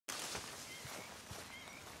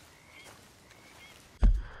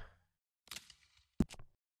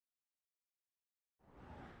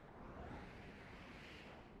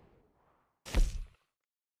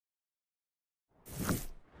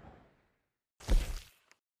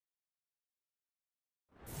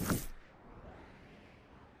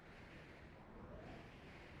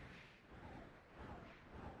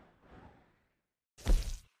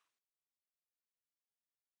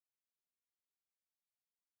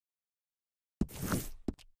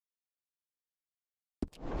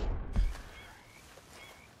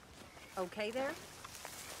Okay there?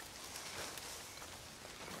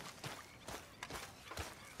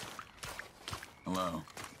 Hello.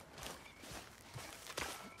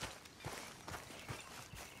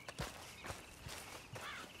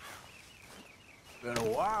 Been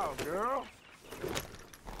a while, girl.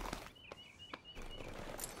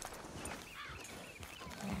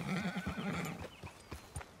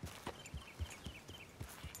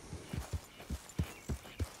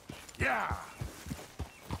 Yeah!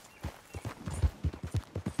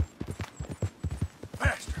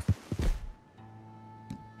 Faster!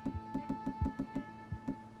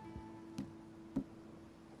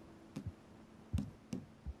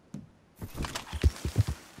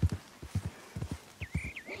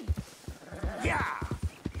 Yeah!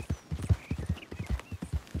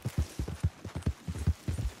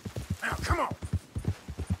 Now, come on!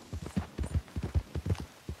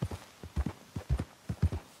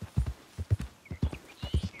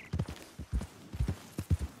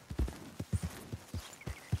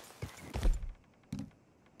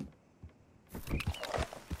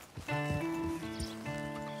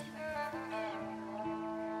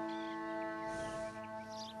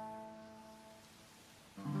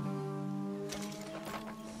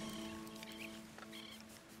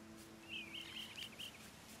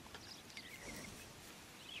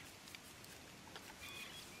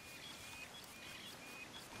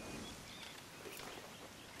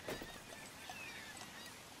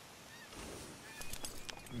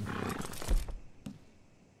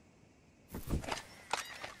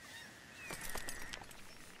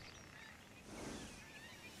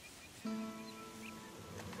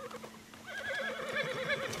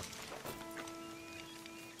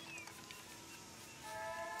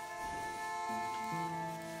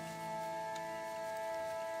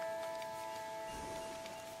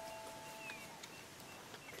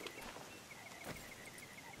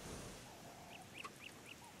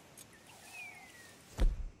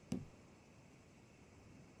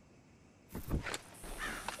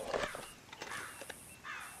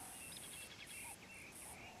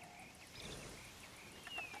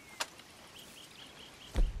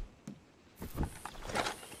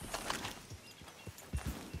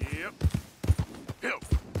 Yep. Help.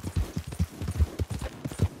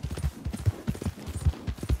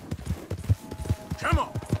 Come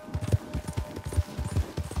on.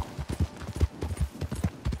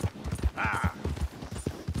 Ah.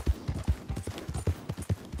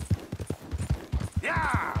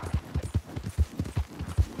 Yeah.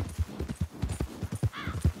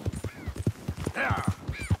 Yeah.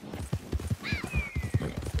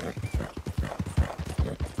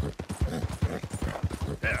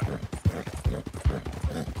 Yeah.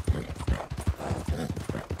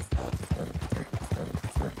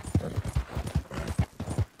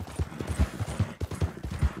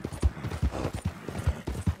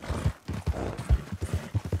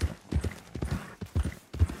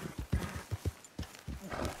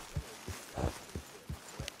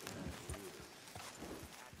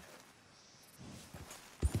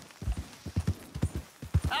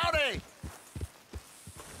 Howdy!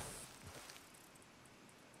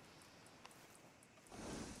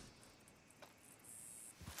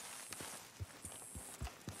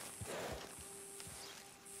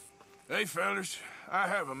 Hey, fellas. I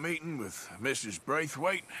have a meeting with Mrs.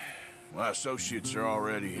 Braithwaite. My associates are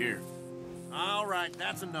already here. All right,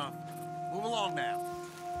 that's enough. Move along now.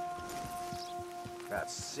 Got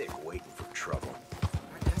sick waiting for trouble.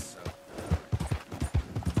 I guess so.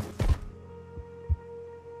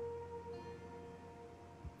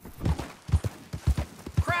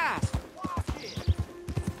 Christ! Watch it!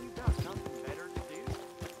 We've got something better to do.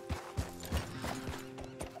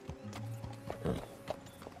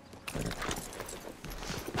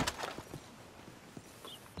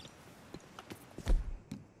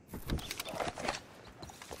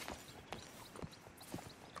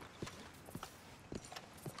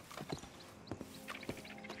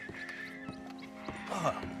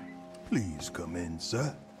 Please come in,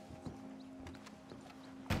 sir.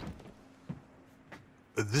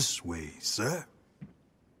 This way, sir.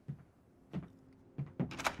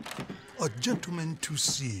 A gentleman to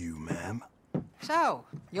see you, ma'am. So,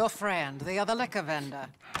 your friend, the other liquor vendor.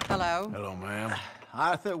 Hello. Hello, ma'am.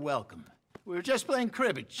 Arthur, welcome. We were just playing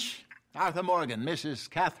cribbage. Arthur Morgan, Mrs.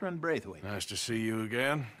 Catherine Braithwaite. Nice to see you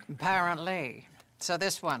again. Apparently. So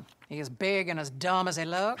this one, he is big and as dumb as he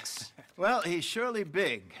looks? Well, he's surely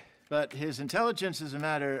big, but his intelligence is a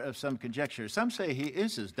matter of some conjecture. Some say he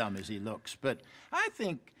is as dumb as he looks, but I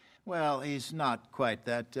think Well, he's not quite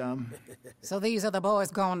that dumb. So these are the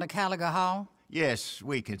boys going to Gallagher Hall? Yes,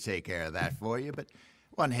 we can take care of that for you, but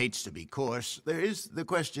one hates to be coarse. There is the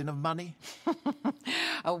question of money.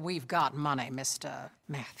 Oh, we've got money, Mr.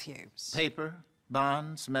 Matthews. Paper,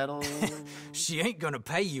 bonds, metal. She ain't gonna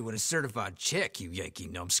pay you with a certified check, you Yankee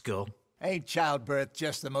numbskull. Ain't childbirth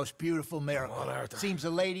just the most beautiful miracle? Come on, Arthur. Seems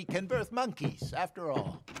a lady can birth monkeys, after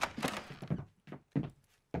all.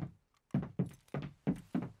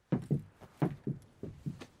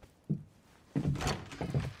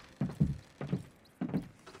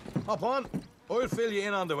 Hop on. I'll fill you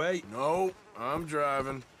in on the way. No, I'm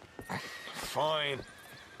driving. Fine.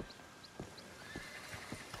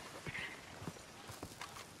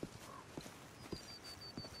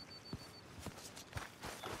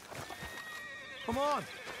 Come on.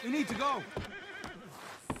 We need to go.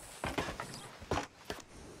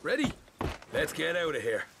 Ready? Let's get out of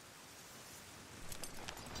here.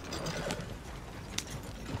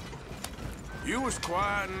 You was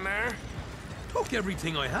quiet in there? Took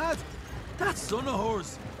everything I had. That son of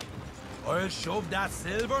hers. I'll shove that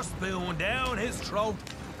silver spoon down his throat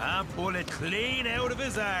and pull it clean out of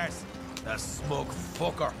his arse. The smug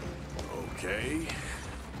fucker. Okay.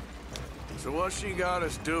 So what she got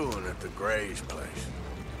us doing at the Gray's place?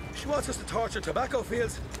 She wants us to torture tobacco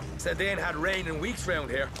fields. Said they ain't had rain in weeks round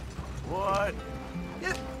here. What?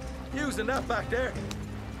 Yeah, using that back there.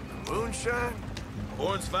 Moonshine?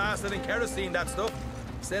 Burns faster than kerosene, that stuff.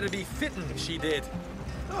 Said it'd be fitting if she did.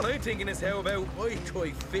 All I'm thinking is how about I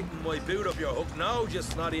try fitting my boot up your hook now, you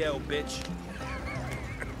snotty old bitch.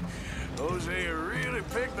 Hosea really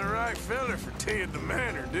picked the right fella for tea at the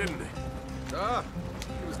manor, didn't he? Ah,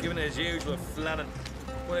 he was giving it his usual flannin'.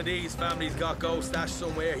 One of these families got gold stashed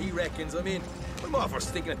somewhere, he reckons. I mean, I'm all for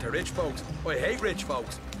sticking it to rich folks. I hate rich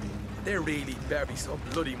folks. There really better be some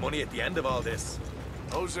bloody money at the end of all this.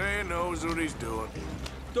 Hosea knows what he's doing.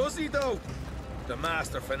 Does he, though? The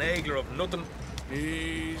master finagler of nothing.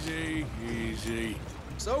 Easy, easy.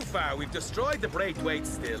 So far, we've destroyed the Braithwaite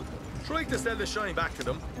still, tried to sell the shine back to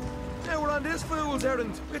them. Now we're on this fool's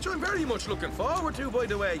errand, which I'm very much looking forward to, by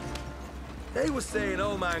the way. They was saying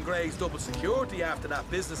old man Gray's double security after that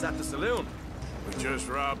business at the saloon. We just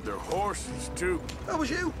robbed their horses, too. That was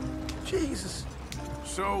you? Jesus.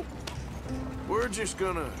 So, we're just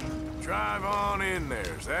gonna drive on in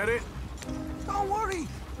there, is that it? Don't worry,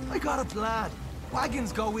 I got a plan.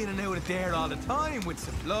 Wagons go in and out of there all the time with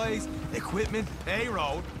supplies, equipment,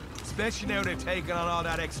 payroll. Especially now they've taken on all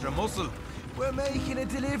that extra muscle. We're making a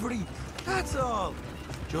delivery, that's all.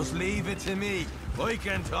 Just leave it to me. I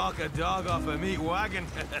can talk a dog off a meat wagon.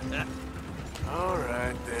 All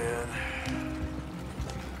right, then.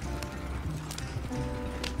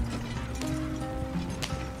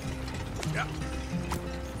 Yeah.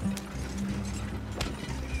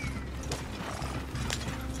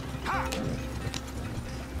 Ha!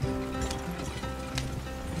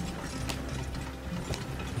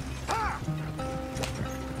 Ha!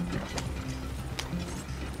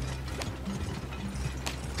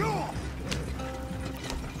 Go!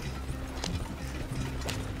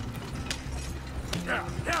 Yeah,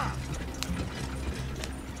 yeah!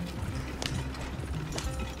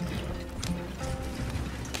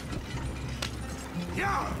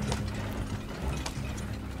 Yeah!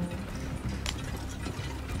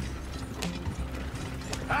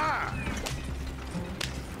 Ah!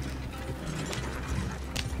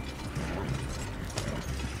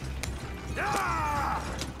 Ah!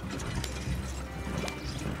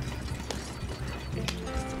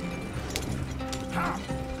 Ha!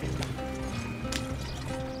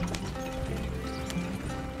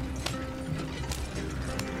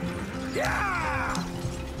 Yeah!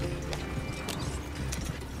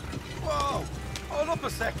 Whoa! Hold up a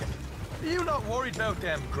second. Are you not worried about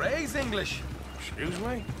them Greys, English? Excuse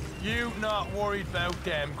me? You not worried about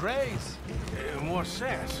them Greys? In what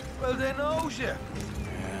sense? Well, they knows you.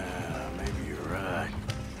 Yeah, maybe you're right.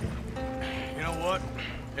 You know what?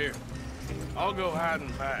 Here, I'll go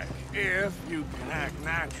hiding back. If you can act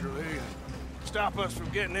naturally and stop us from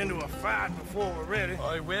getting into a fight before we're ready.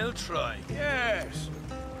 I will try. Yes.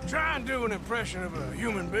 Try and do an impression of a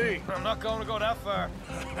human being. I'm not going to go that far.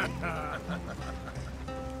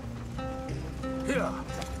 Here.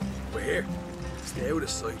 We're here. Stay out of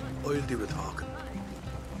sight. I'll do the talking.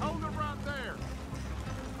 Hold it right there.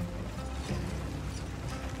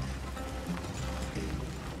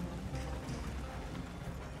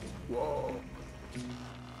 Whoa.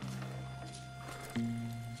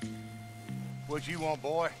 What you want,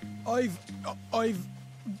 boy?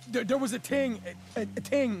 There was a thing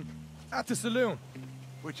at the saloon.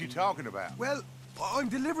 What you talking about? Well, I'm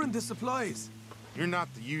delivering the supplies. You're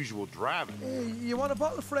not the usual driver. You want a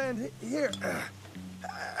bottle, friend? Here.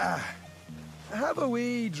 Have a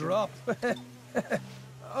wee drop.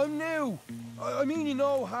 I'm new. I mean you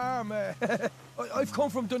no harm. I've come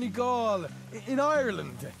from Donegal, in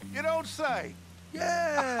Ireland. You don't say.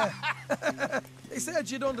 Yeah. They said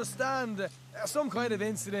you'd understand. Some kind of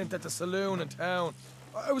incident at the saloon in town.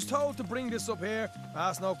 I was told to bring this up here.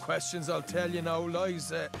 Ask no questions, I'll tell you no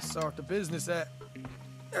lies. Sort of business.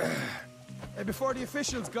 Before the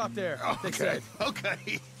officials got there, they said.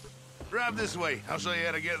 Okay. Drive this way. I'll show you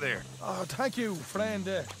how to get there. Oh, thank you, friend.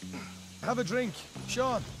 Have a drink.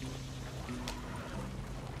 Sean.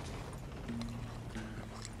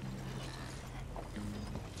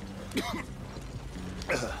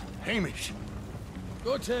 Hamish.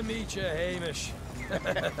 Good to meet you, Hamish.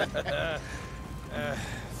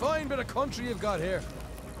 Fine bit of country you've got here.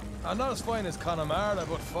 Not as fine as Connemara,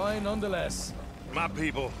 but fine nonetheless. My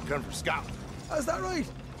people come from Scotland. Is that right?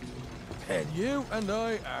 And you and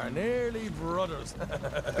I are nearly brothers.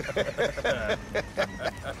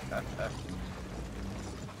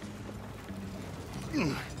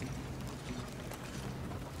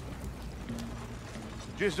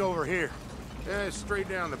 Just over here. Straight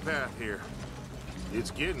down the path here.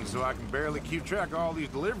 It's getting so I can barely keep track of all these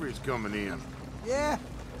deliveries coming in. Yeah,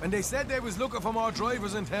 and they said they was looking for more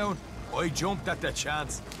drivers in town. I jumped at the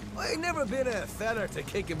chance. I never been a feller to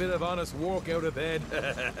kick a bit of honest work out of bed.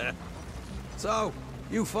 So,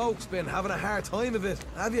 you folks been having a hard time of it,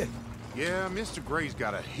 have you? Yeah, Mr. Gray's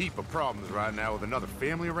got a heap of problems right now with another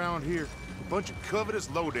family around here. A bunch of covetous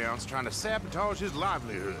lowdowns trying to sabotage his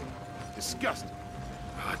livelihood. Disgusting.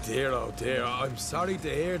 Oh dear, I'm sorry to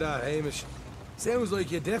hear that, Hamish. Sounds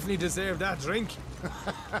like you definitely deserve that drink.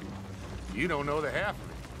 You don't know the half of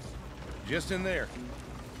it. Just in there.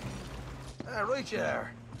 Right you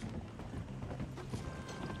are.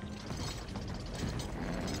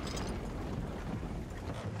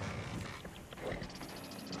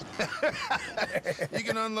 You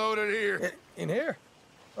can unload it here. In here?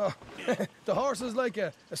 Oh, the horse is like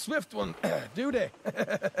a swift one, do they?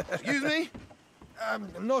 Excuse me?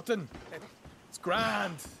 Nothing. It's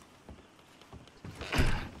grand.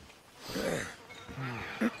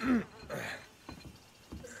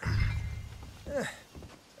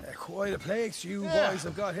 Quite a place you boys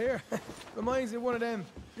have got here. Reminds me of one of them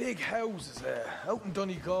big houses out in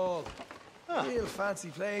Donegal. Real fancy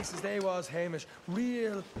places they was, Hamish.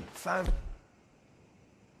 Real fancy.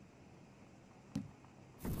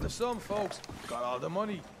 If some folks got all the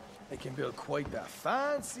money, they can build quite the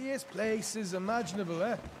fanciest places imaginable,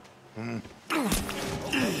 eh? You can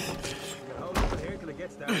hold on here till it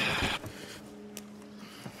gets down.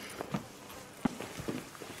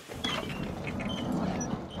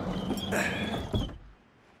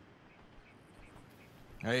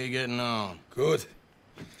 How you getting on? Good.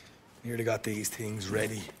 Nearly got these things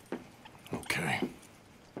ready. Okay.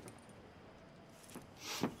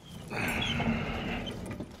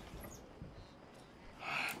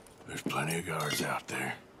 There's plenty of guards out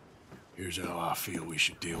there. Here's how I feel we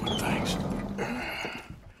should deal with things.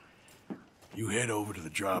 You head over to the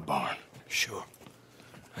dry barn. Sure.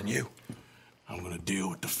 And you? I'm gonna deal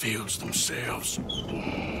with the fields themselves.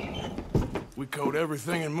 We coat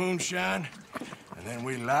everything in moonshine, and then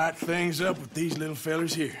we light things up with these little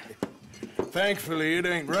fellers here. Thankfully, it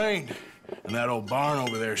ain't rained, and that old barn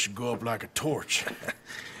over there should go up like a torch.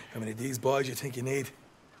 How many of these boys you think you need?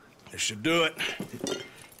 This should do it.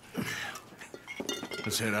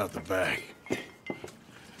 Let's head out the back.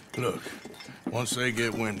 Look, once they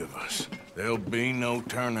get wind of us, there'll be no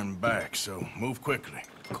turning back, so move quickly.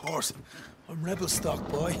 Of course. I'm rebel stock,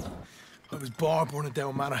 boy. I was born burning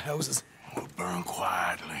down manor houses. We'll burn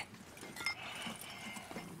quietly.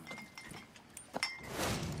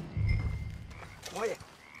 Quiet.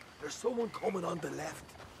 There's someone coming on the left.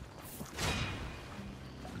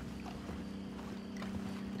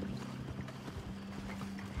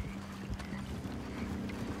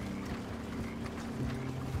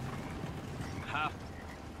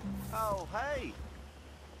 Oh, hey.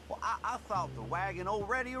 Well, I thought the wagon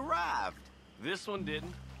already arrived. This one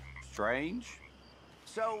didn't. Strange.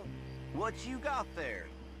 So, what you got there?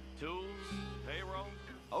 Tools, payroll.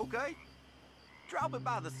 Okay. Drop it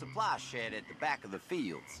by the supply shed at the back of the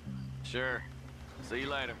fields. Sure. See you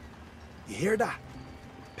later. You hear that?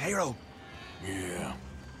 Payroll. Yeah.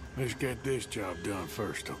 Let's get this job done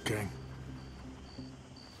first, okay?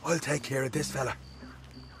 I'll take care of this fella.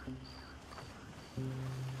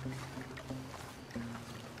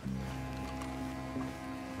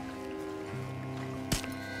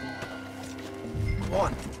 Come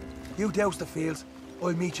on. You douse the fields.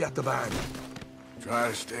 I'll meet you at the barn. Try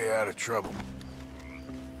to stay out of trouble.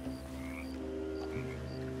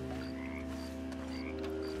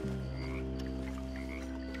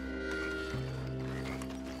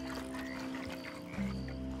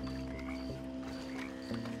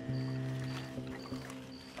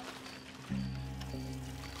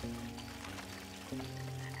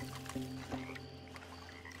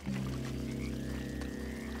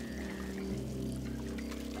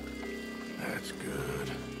 That's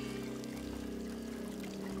good.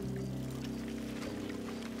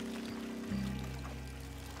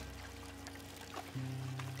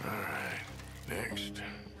 All right, next.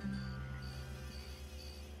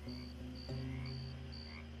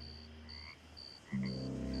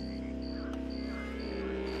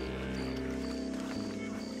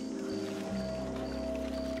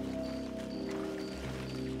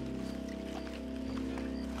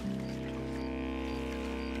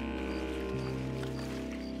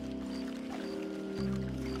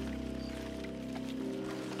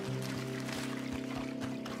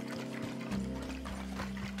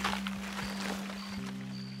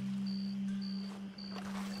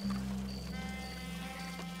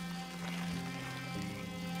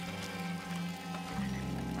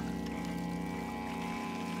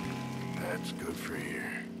 That's good for here.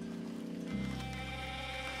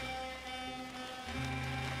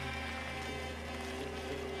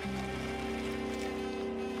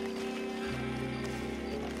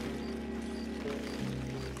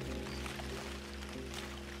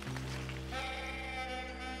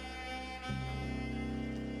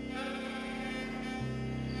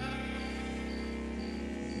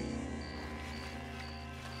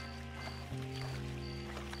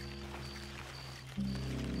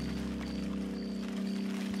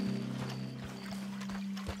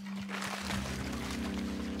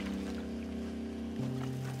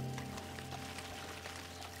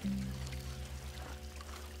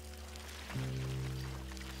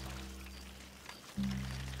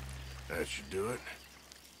 That should do it.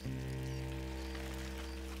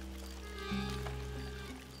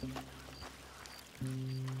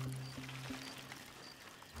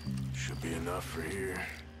 Should be enough for here.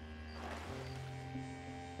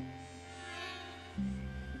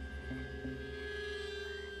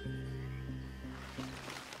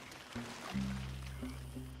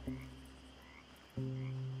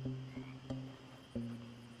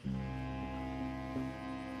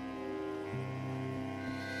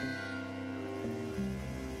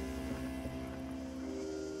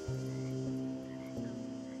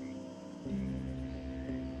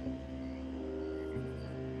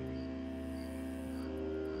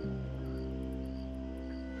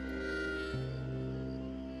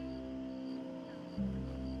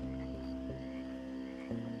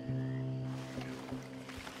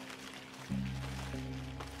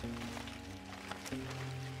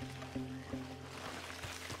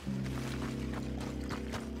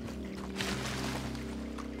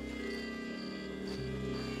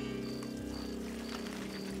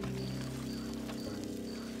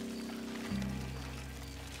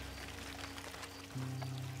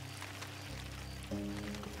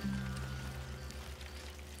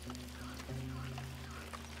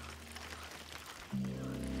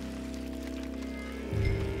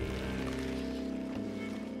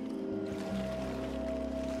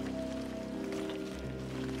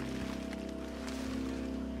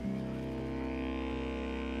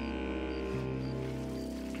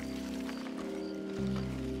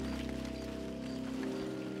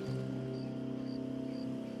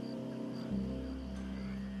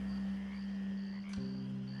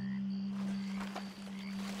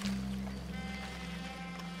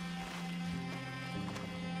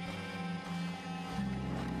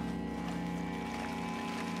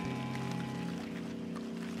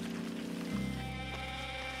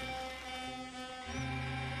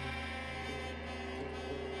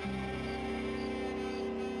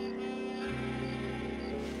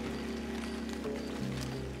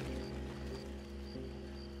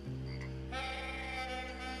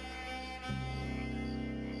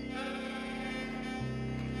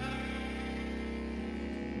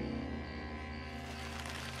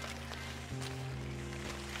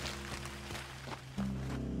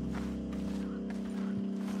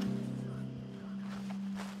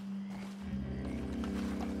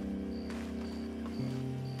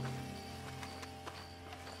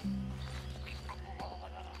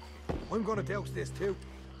 I'm gonna douse this too.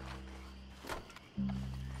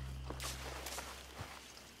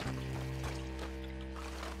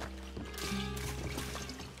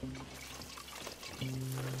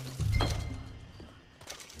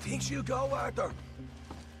 Think she'll go, Arthur?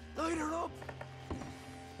 Light her up.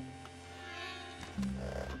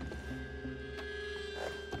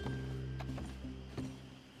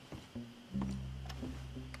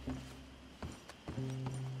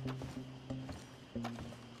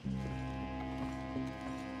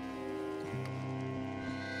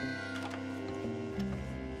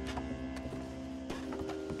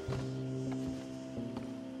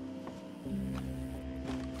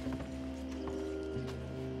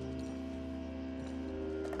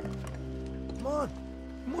 Come on.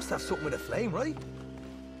 You must have something with a flame, right?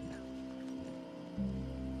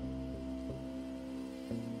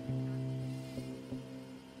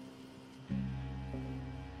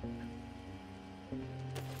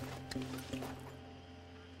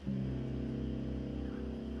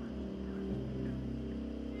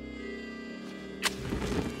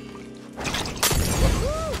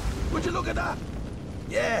 Would you look at that?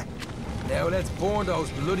 Yeah. Now let's burn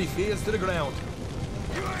those bloody fields to the ground.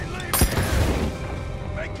 You ain't leaving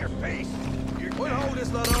here! Make your peace! We'll hold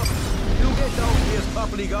this lot up. You get those fields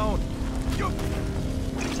properly going. You...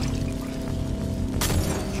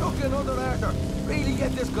 Chuck another, Arthur. Really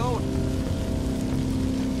get this going.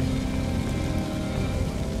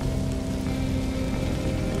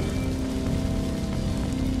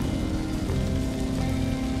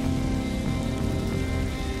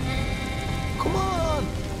 Come on!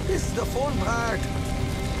 This is the fun part.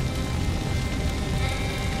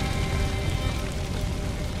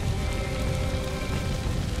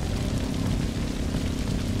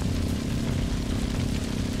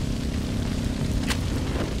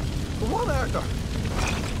 Come on, Arthur.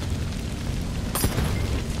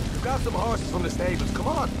 Grab some horses from the stables. Come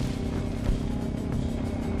on.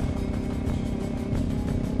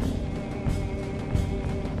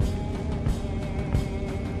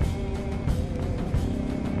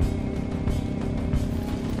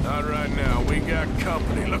 Not right now. We got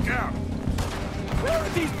company. Look out! Where are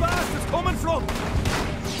these bastards coming from?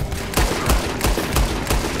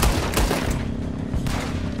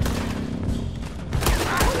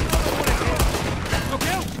 Look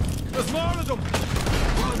out! There's more of them!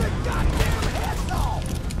 Pull the goddamn heads off!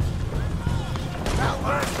 Now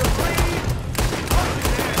where's the bleed?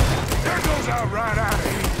 There goes our right out of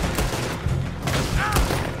here.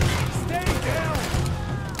 Stay down!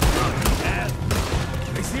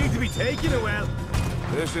 They seem to be taking it well.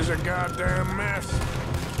 This is a goddamn mess.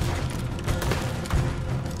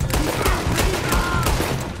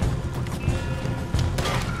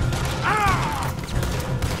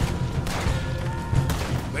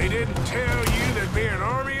 They didn't tell you there'd be an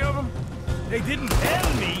army of them? They didn't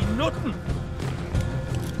tell me nothing.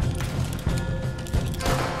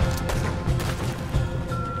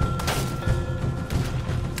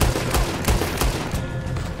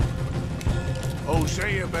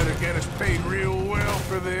 Hosea better get us paid real well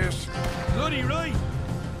for this. Bloody right.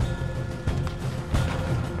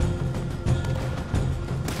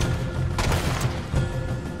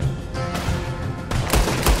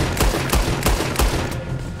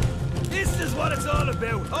 This is what it's all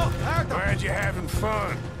about. Oh, Arthur. Glad you're having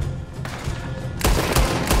fun.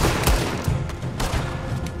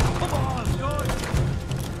 Come on, guys.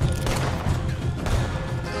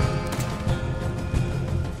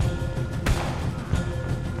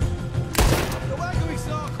 The wagon we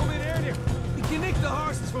saw come in earlier. We can nick the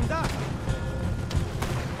horses from that.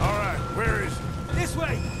 All right, where is it? This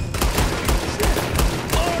way. Shit.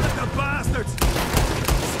 All of the bastards.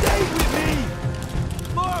 Stay with me.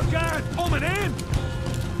 More guard coming in.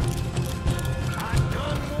 I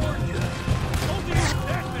done warned you. Hold your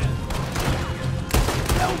protected.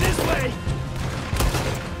 Down this way.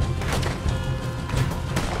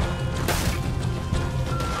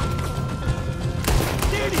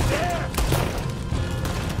 Nearly there.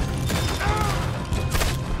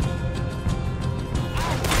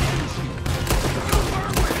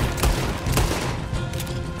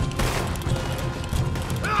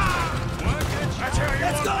 That's how you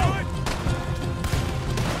Let's want go. to do it?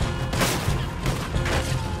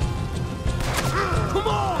 Come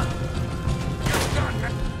on.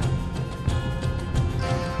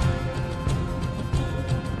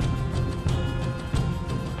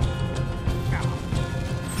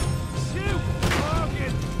 Shoot.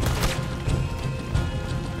 Morgan.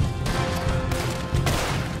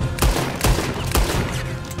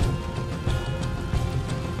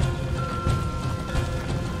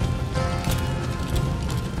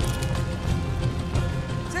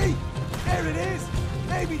 See? There it is.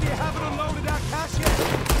 Maybe they haven't unloaded that cash yet.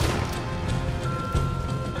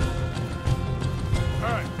 All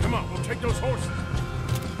right, come on, we'll take those horses.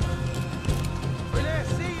 Well, let's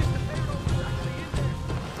see if the payroll is actually in there.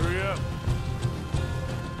 Hurry up.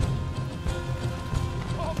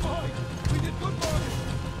 Oh, boy. We did good, Morgan.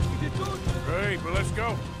 We did good. Great, but let's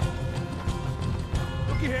go.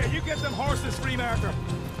 Looky here. You get them horses free, Martha.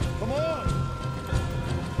 Come on.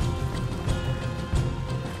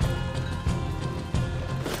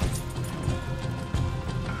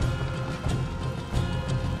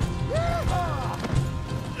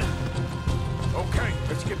 Okay,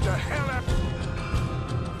 let's get the hell out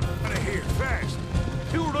of here, fast.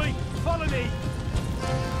 Too right. Follow me.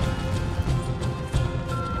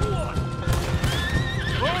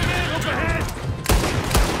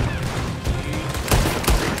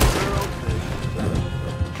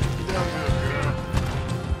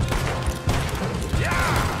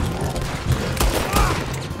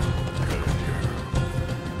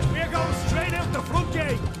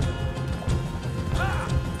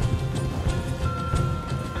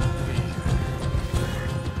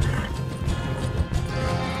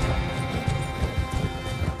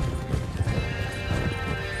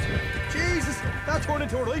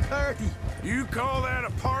 to a right party. You call that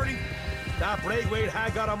a party? That Braithwaite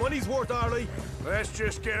had got our money's worth, all right. Let's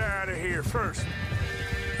just get out of here first.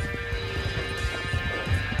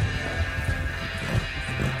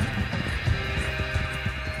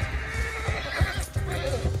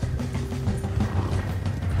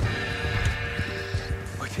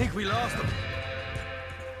 I think we lost him.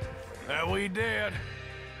 That we did.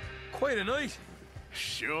 Quite a night.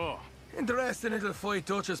 Sure. Interesting little fight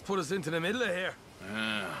Duchess put us into the middle of here.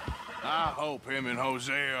 I hope him and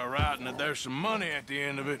Jose are right and that there's some money at the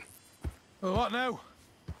end of it. Well, what now?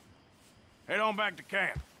 Head on back to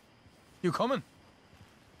camp. You coming?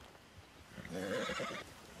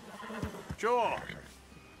 Sure.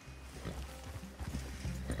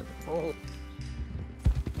 Oh.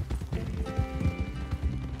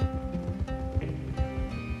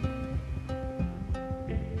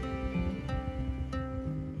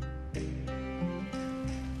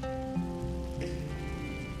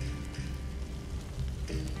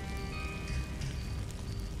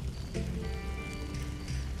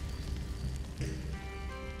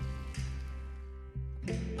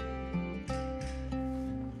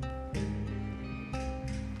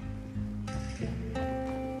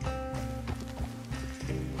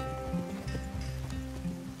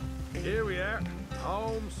 Here we are.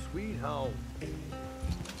 Home sweet home.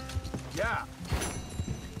 Yeah.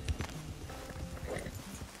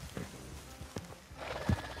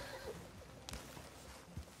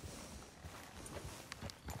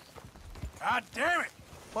 God damn it!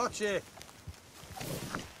 Watch it.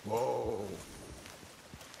 Whoa.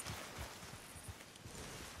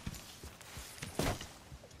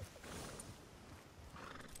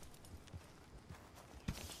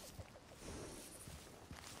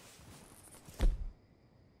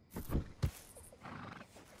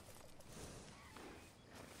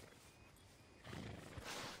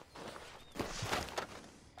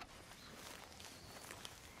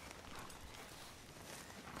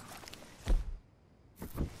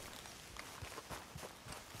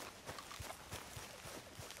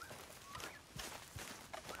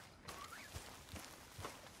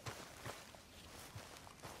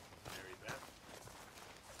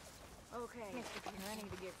 Okay, Mr. King, I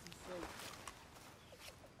need to get some sleep.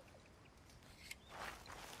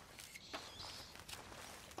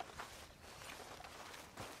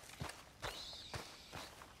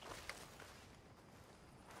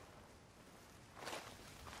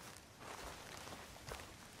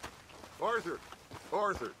 Arthur!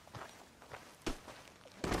 Arthur!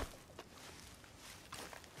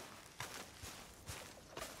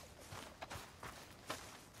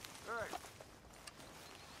 Hey!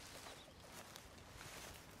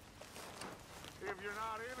 If you're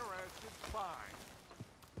not interested, fine.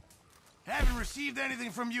 Haven't received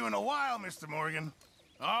anything from you in a while, Mr. Morgan.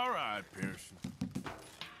 All right, Pearson.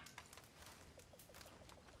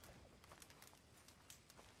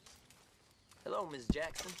 Hello, Ms.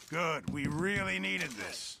 Jackson. Good. We really needed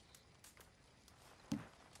this.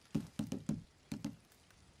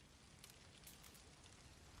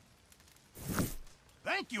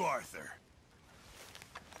 Thank you, Arthur.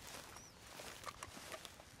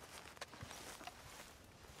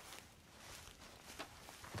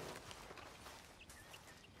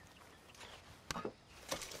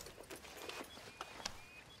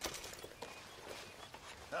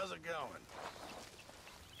 How's it going?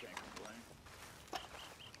 Can't complain.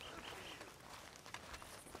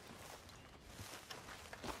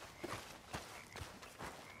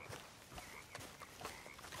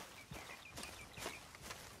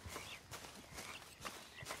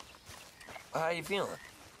 How you feeling?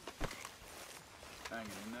 Hanging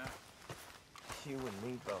in there. You and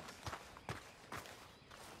me both.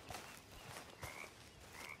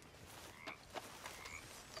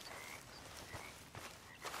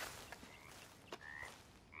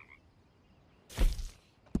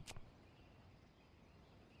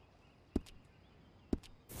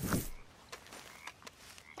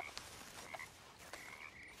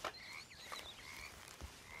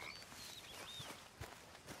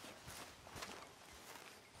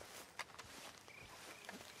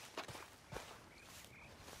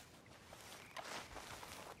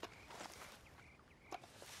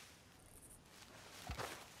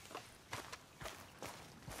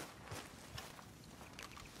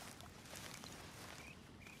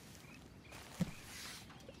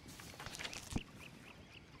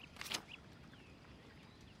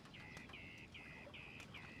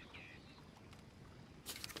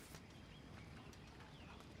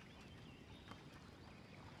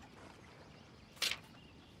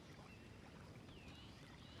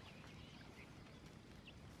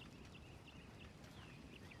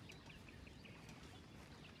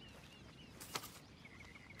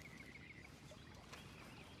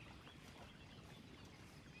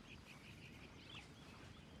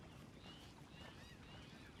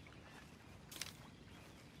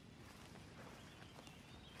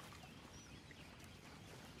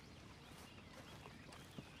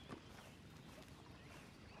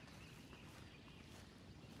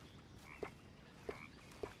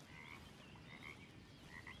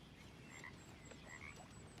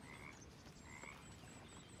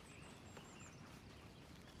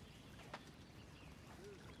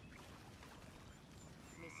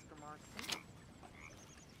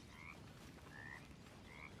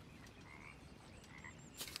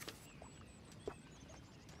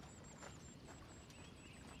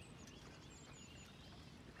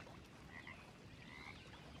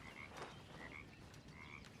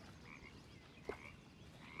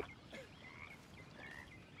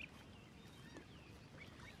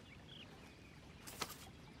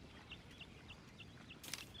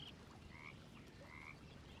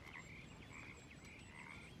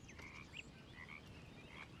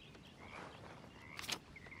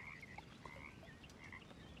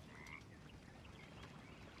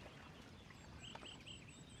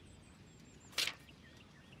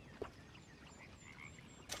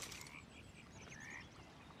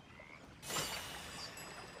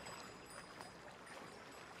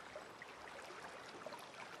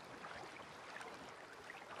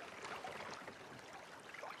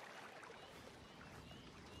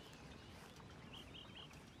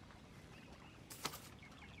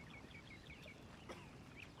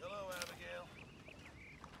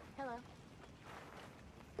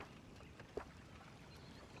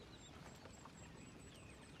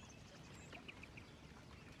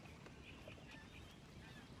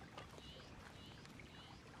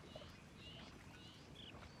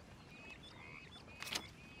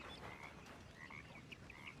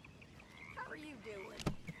 doing?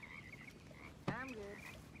 I'm good.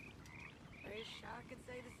 Wish I could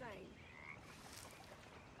say the same.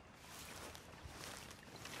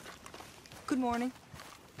 Good morning.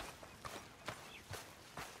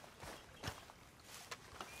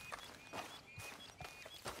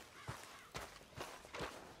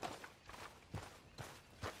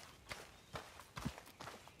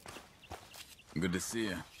 Good to see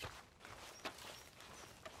you.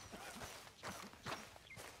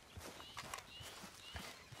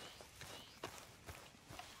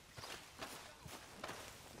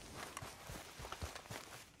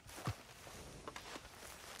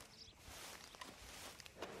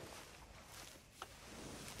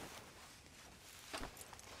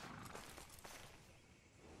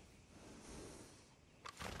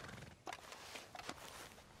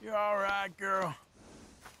 You all right, girl?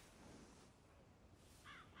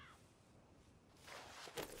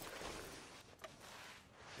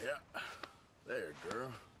 Yeah. There,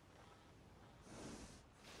 girl.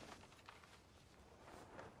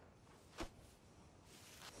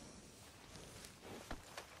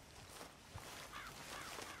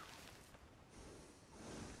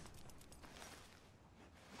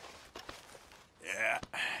 Yeah,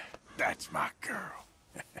 that's my girl.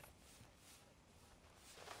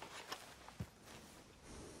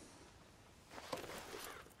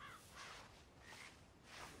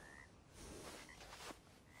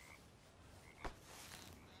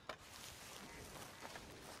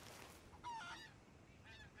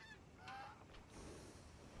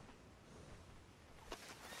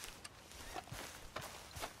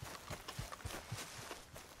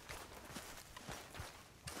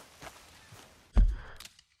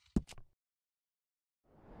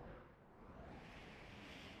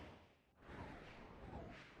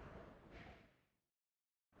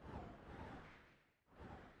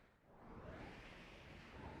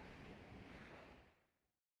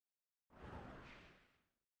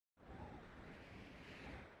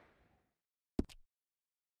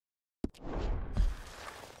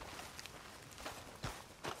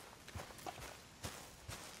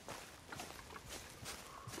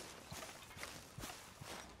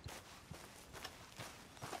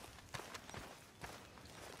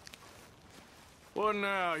 What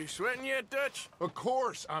now? You sweating yet, Dutch? Of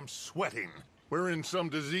course I'm sweating. We're in some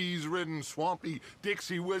disease-ridden, swampy,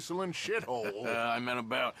 Dixie-whistling shithole. I meant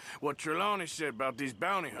about what Trelawney said about these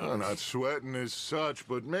bounty hunters. Well, not sweating as such,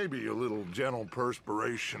 but maybe a little gentle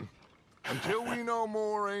perspiration. Until we know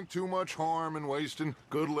more, ain't too much harm in wasting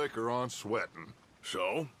good liquor on sweating.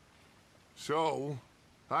 So? So,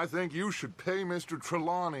 I think you should pay Mr.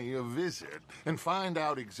 Trelawney a visit and find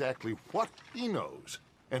out exactly what he knows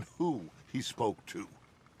and who he spoke to.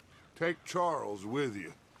 Take Charles with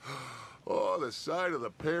you. Oh, the sight of the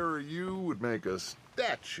pair of you would make a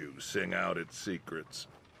statue sing out its secrets.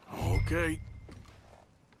 Okay.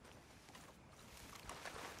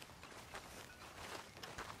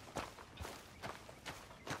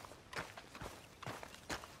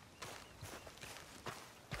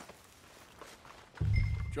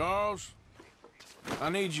 Charles, I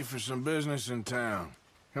need you for some business in town.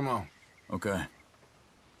 Come on. Okay.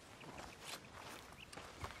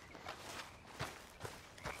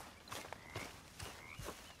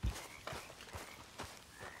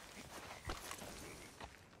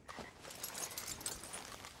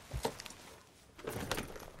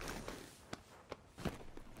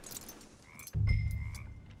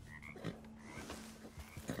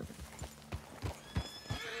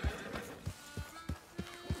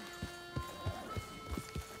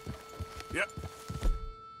 Yep.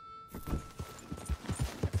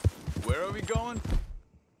 Where are we going?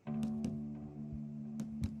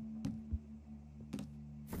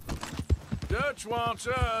 Dutch wants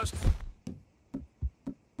us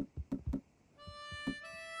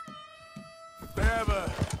to have a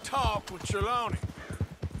talk with Trelawney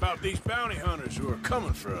about these bounty hunters who are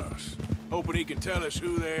coming for us. Hoping he can tell us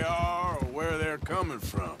who they are or where they're coming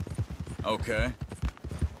from. Okay.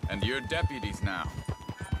 And you're deputies now.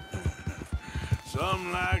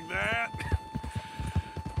 Something like that.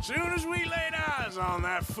 Soon as we laid eyes on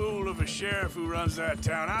that fool of a sheriff who runs that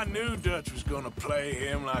town, I knew Dutch was gonna play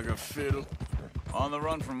him like a fiddle. On the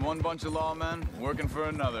run from one bunch of lawmen, working for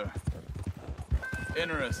another.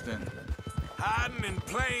 Interesting. Hiding in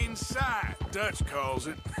plain sight, Dutch calls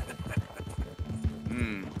it.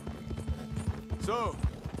 So,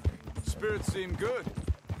 spirits seem good.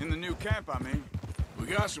 In the new camp, I mean. We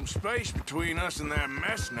got some space between us and that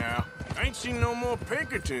mess now. I ain't seen no more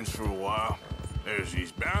Pinkertons for a while. There's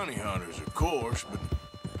these bounty hunters, of course, but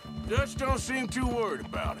Dutch don't seem too worried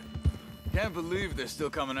about it. Can't believe they're still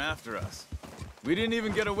coming after us. We didn't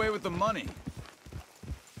even get away with the money.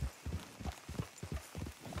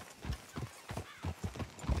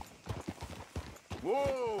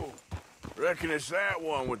 Whoa! Reckon it's that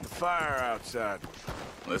one with the fire outside.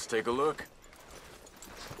 Let's take a look.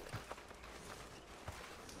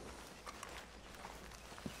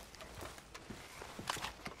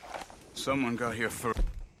 Someone got here first.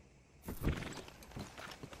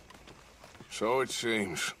 So it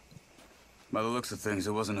seems. By the looks of things,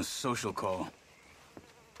 it wasn't a social call.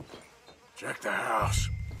 Check the house.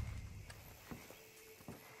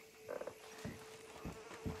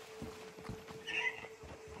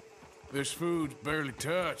 This food's barely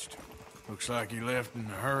touched. Looks like he left in a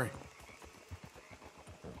hurry.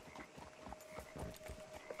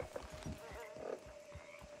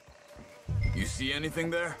 You see anything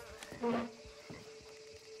there?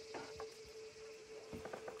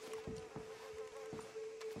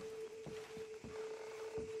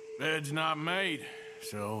 Bed's not made,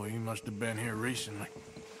 so he must have been here recently.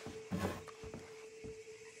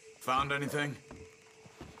 Found anything?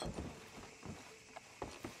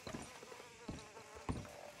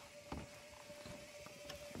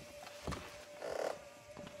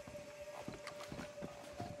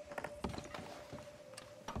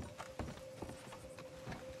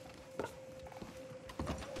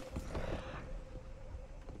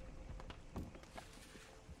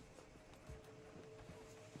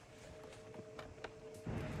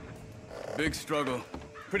 Big struggle.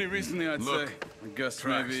 Pretty recently, I'd say. I guess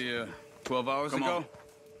Tracks. maybe 12 hours Come ago. on.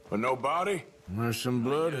 But no body? There's some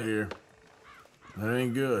blood here. That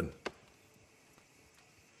ain't good.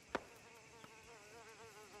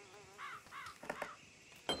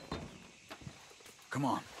 Come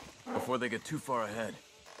on, before they get too far ahead.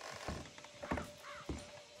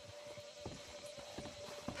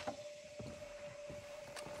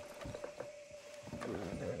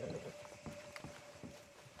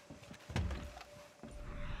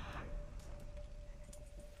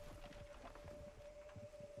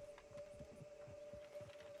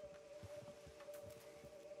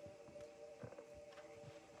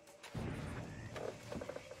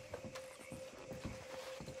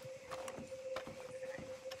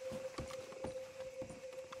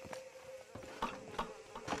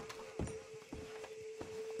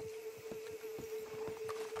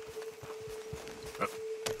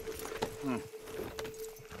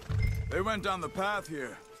 They went down the path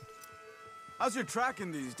here. How's your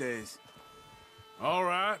tracking these days? All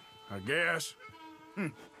right, I guess.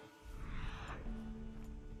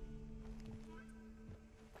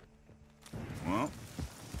 Well,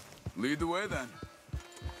 lead the way then.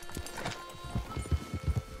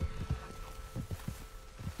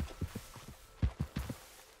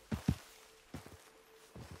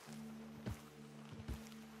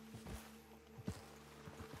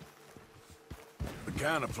 The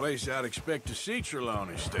kind of place I'd expect to see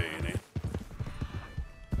Trelawney staying in.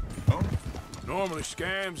 Oh? Normally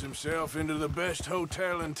scams himself into the best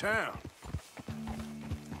hotel in town.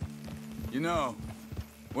 You know,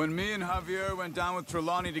 when me and Javier went down with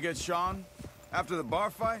Trelawney to get Sean, after the bar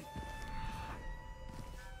fight,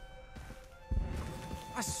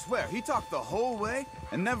 I swear, he talked the whole way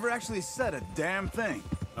and never actually said a damn thing.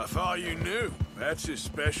 I thought you knew. That's his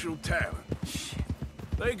special talent.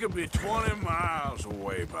 They could be 20 miles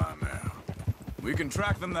away by now. We can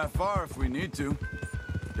track them that far if we need to.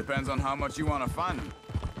 Depends on how much you want to find them.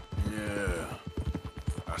 Yeah.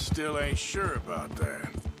 I still ain't sure about that.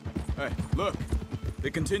 Hey, look.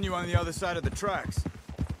 They continue on the other side of the tracks.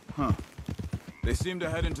 Huh. They seem to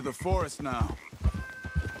head into the forest now.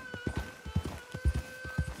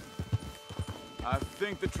 I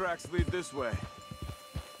think the tracks lead this way.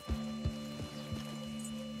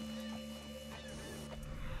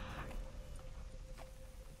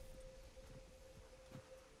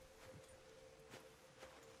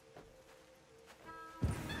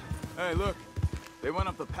 Hey, look. They went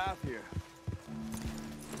up the path here.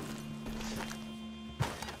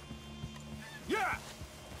 Yeah!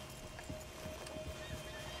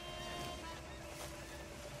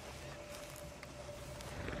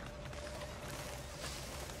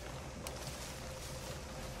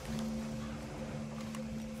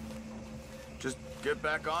 Just get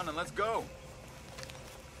back on and let's go.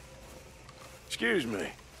 Excuse me.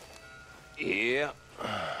 Yeah.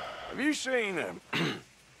 Have you seen him?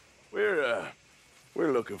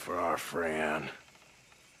 We're looking for our friend.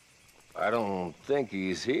 I don't think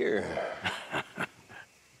he's here.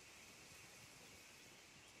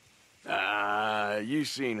 You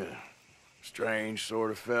seen a strange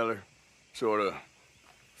sort of feller? Sort of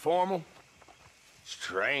formal?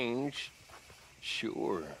 Strange?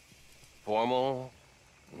 Sure. Formal?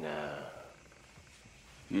 Nah.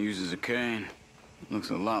 He uses a cane. Looks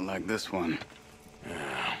a lot like this one.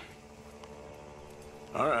 Yeah.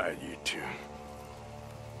 All right, you two.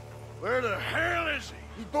 Where the hell is he?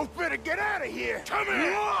 You both better get out of here! Come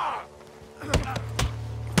here!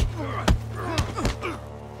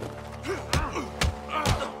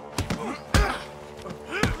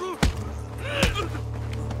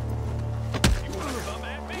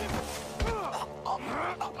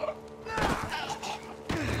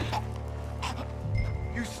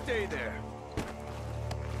 You stay there.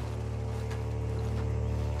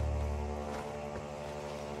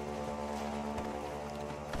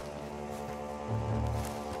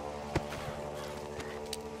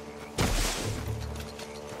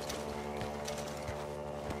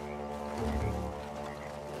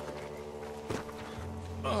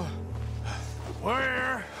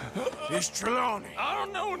 Where is Trelawney? I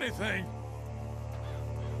don't know anything.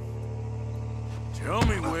 Tell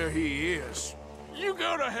me where he is. You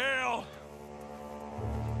go to hell.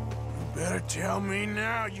 You better tell me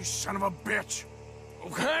now, you son of a bitch.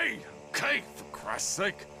 Okay, for Christ's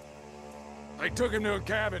sake. They took him to a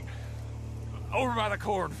cabin over by the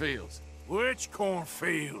cornfields. Which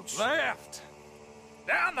cornfields? Left.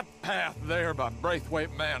 Down the path there by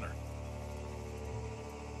Braithwaite Manor.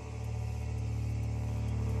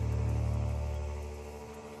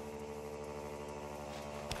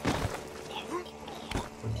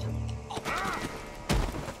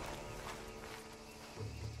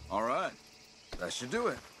 All right. That should do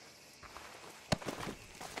it.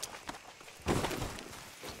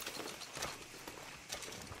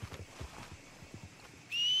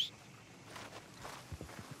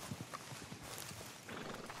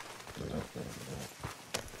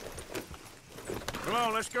 Come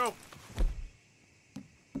on, let's go.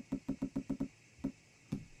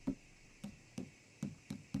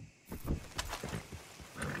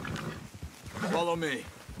 Follow me.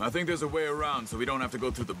 I think there's a way around so we don't have to go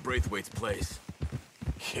through the Braithwaite's place.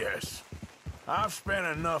 Yes. I've spent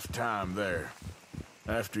enough time there.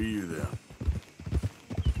 After you, then.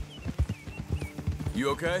 You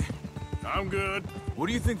okay? I'm good. What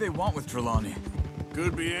do you think they want with Trelawney?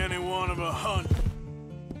 Could be any one of a hunt.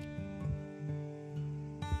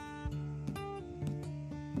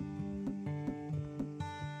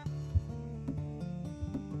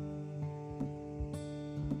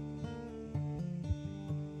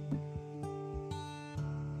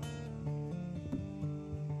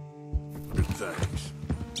 Thanks.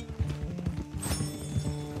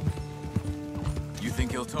 You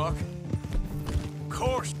think he'll talk? Of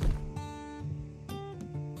course.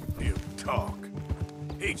 He'll talk.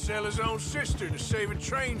 He'd sell his own sister to save a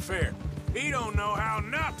train fare. He don't know how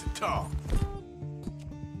not to talk.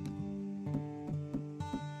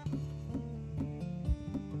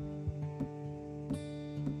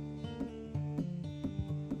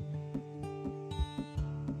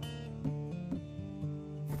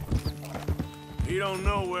 He don't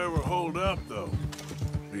know where we're holed up, though.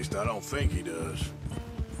 At least I don't think he does.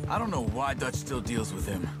 I don't know why Dutch still deals with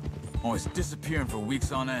him. Always disappearing for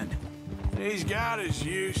weeks on end. He's got his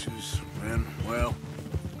uses, and, well,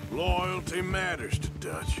 loyalty matters to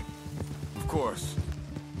Dutch. Of course.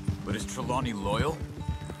 But is Trelawney loyal?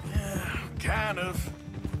 Yeah, kind of.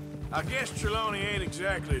 I guess Trelawney ain't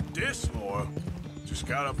exactly disloyal. Just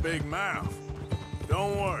got a big mouth.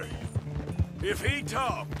 Don't worry. If he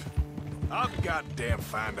talked, I'll goddamn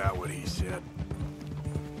find out what he said.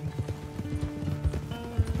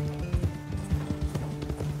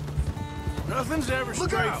 Nothing's ever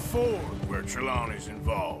straightforward where Trelawney's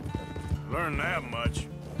involved. Learned that much.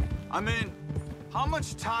 I mean, how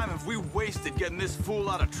much time have we wasted getting this fool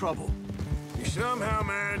out of trouble? He somehow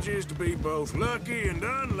manages to be both lucky and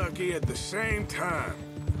unlucky at the same time.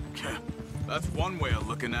 That's one way of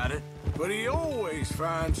looking at it. But he always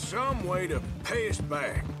finds some way to pay us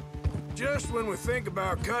back. Just when we think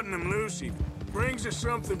about cutting him loose, he brings us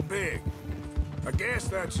something big. I guess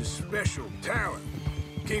that's his special talent,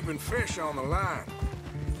 keeping fish on the line.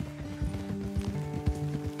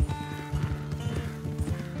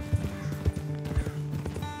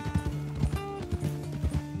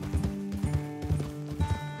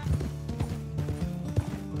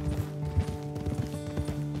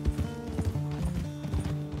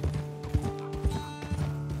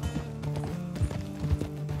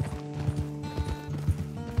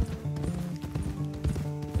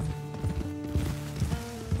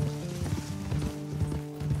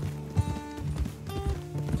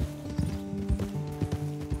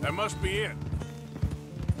 That must be it.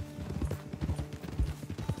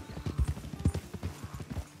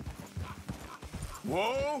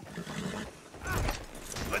 Whoa!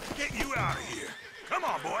 Let's get you out of here. Come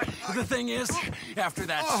on, boy. The thing is, after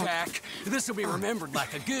that shack, this will be remembered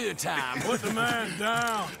like a good time. Put the man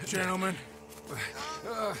down, gentlemen.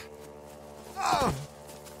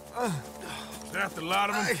 that the lot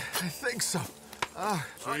of them? I think so.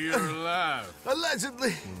 So you're alive? Allegedly.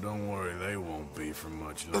 Well, don't worry, they won't be for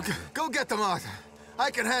much longer. Look, go get them, Arthur. I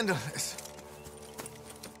can handle this.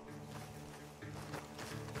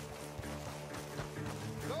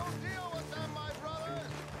 Go deal with them, my brothers!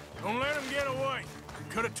 Don't let them get away.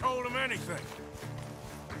 Could have told them anything.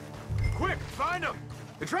 Quick, find them!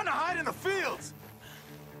 They're trying to hide in the fields!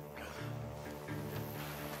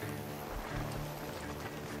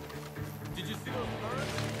 Did you see those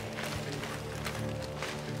birds?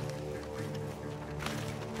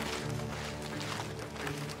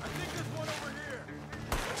 I think there's one over here.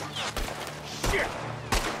 Shit!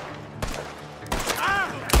 Ah!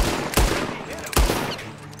 He hit him.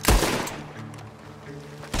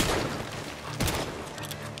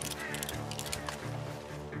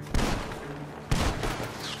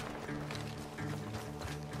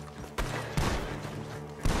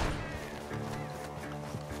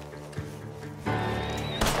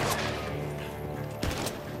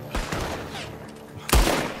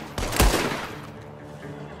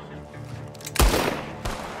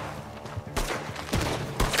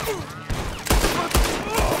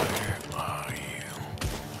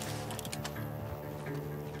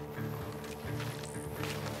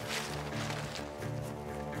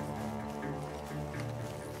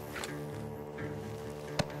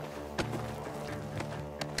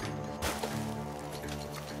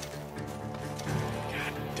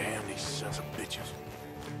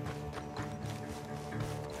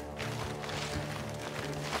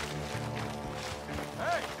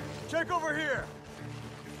 Check over here!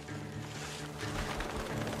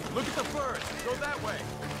 Look at the birds! Go that way!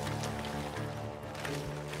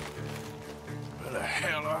 Where the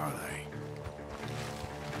hell are they?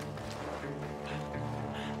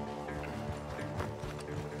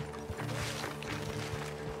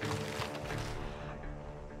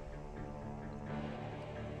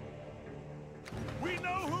 We know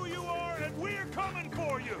who you are, and we're coming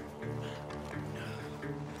for you!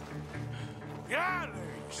 Get out of there,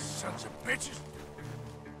 you sons of bitches!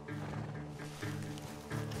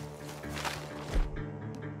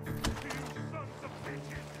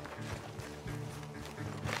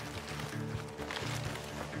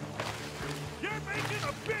 You're making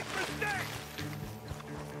a big mistake!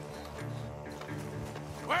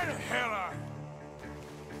 Where the hell are you?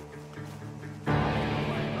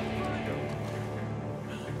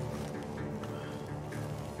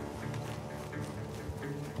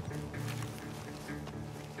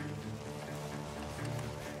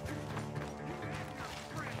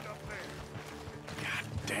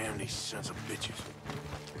 Damn these sons of bitches.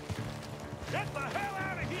 Get the hell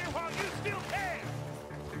out of here while you still can!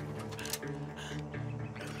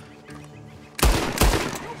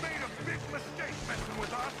 You made a big mistake messing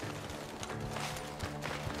with us!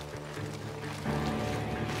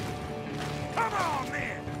 Come on,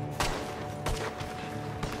 then!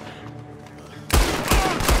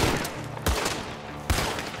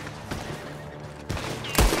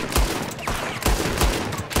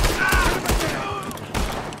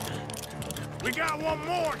 We got one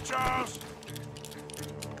more, Charles!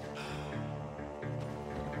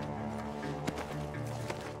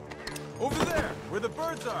 Over there, where the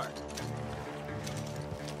birds are!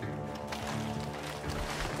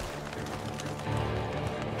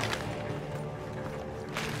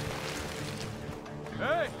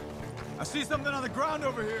 Hey! I see something on the ground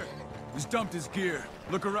over here! He's dumped his gear.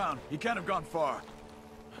 Look around. He can't have gone far.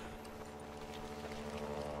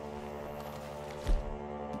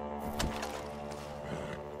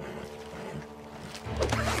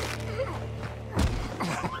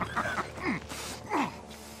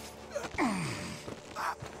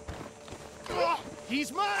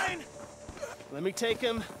 He's mine! Let me take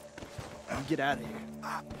him and get out of here.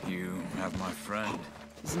 You have my friend.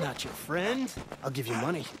 He's not your friend. I'll give you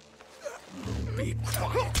money. Be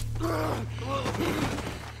quiet.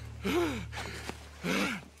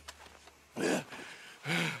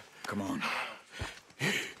 Come on.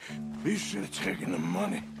 You should have taken the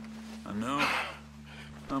money. I know.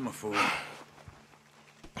 I'm a fool.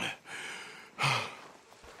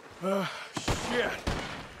 Shit.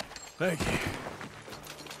 Thank you.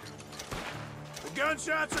 The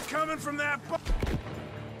gunshots are coming from that barn.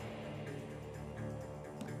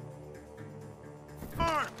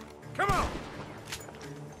 Come on.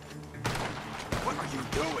 What are you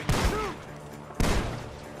doing? Shoot!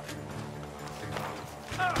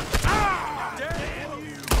 Damn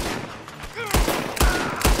you!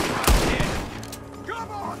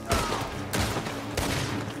 Come on!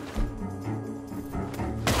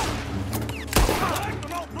 Select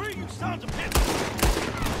on all three, you sons of bitches!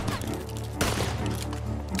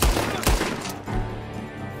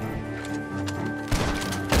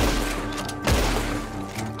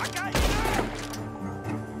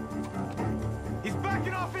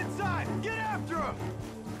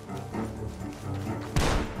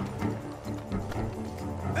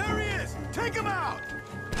 Take him out!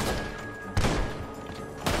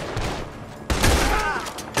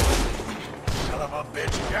 Son of a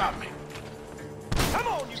bitch got me. Come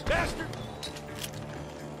on, you bastard!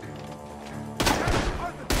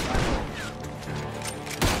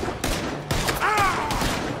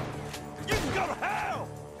 You can go to hell!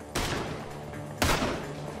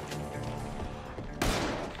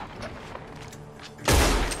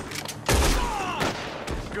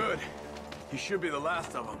 Good. He should be the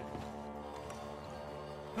last of them.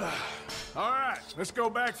 All right, let's go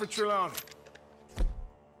back for Trelawney.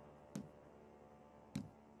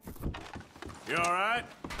 You all right?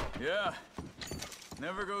 Yeah.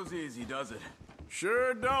 Never goes easy, does it?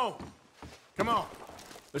 Sure don't. Come on.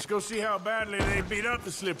 Let's go see how badly they beat up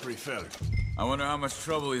the slippery fella. I wonder how much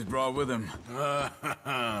trouble he's brought with him.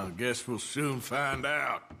 Guess we'll soon find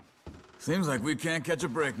out. Seems like we can't catch a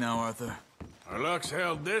break now, Arthur. Our luck's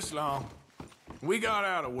held this long. We got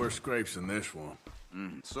out of worse scrapes than this one.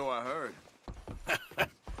 So I heard.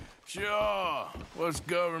 Sure. What's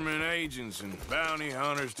government agents and bounty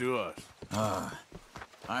hunters to us?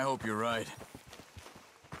 I hope you're right.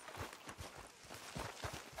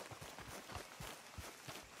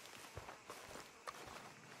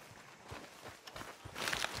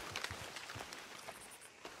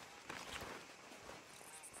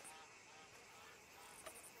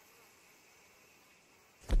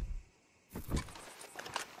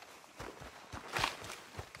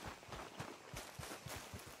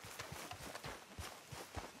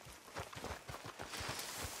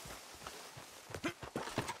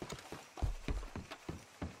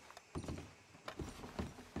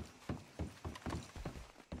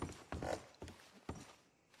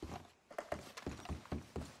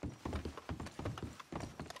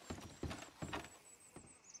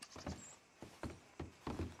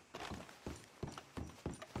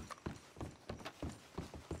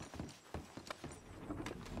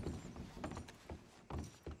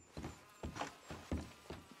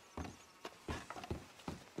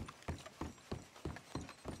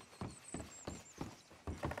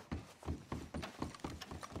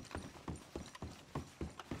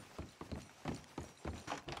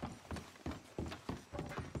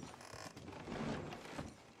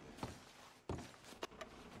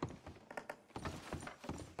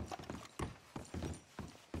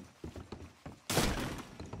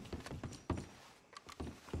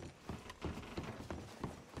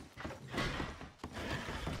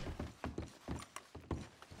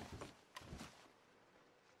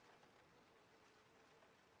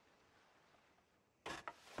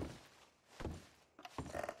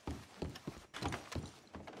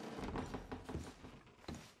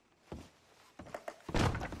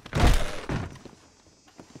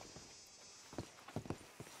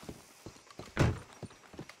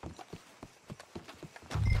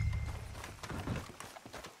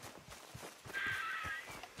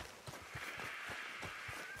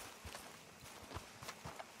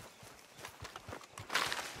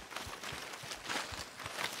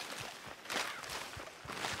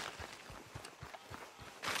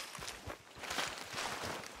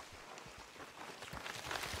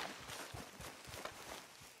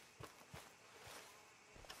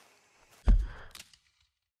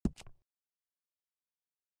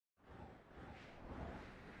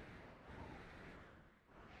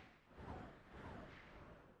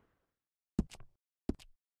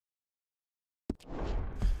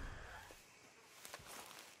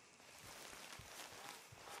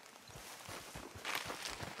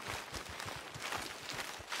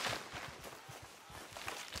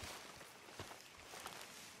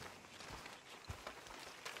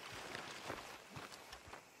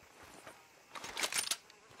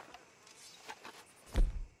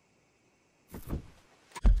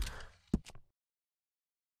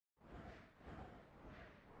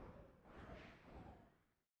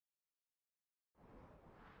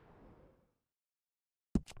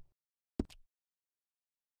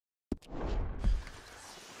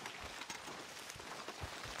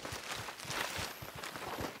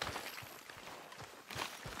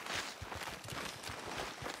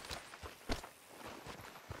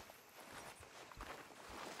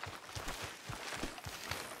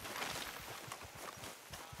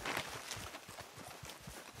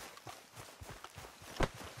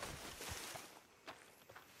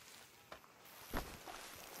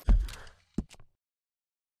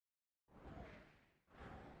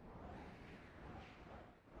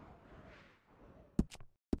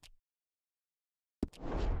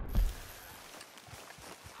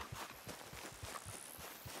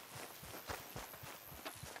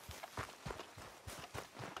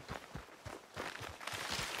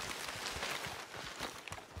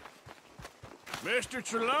 Mr.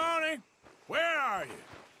 Trelawney, where are you?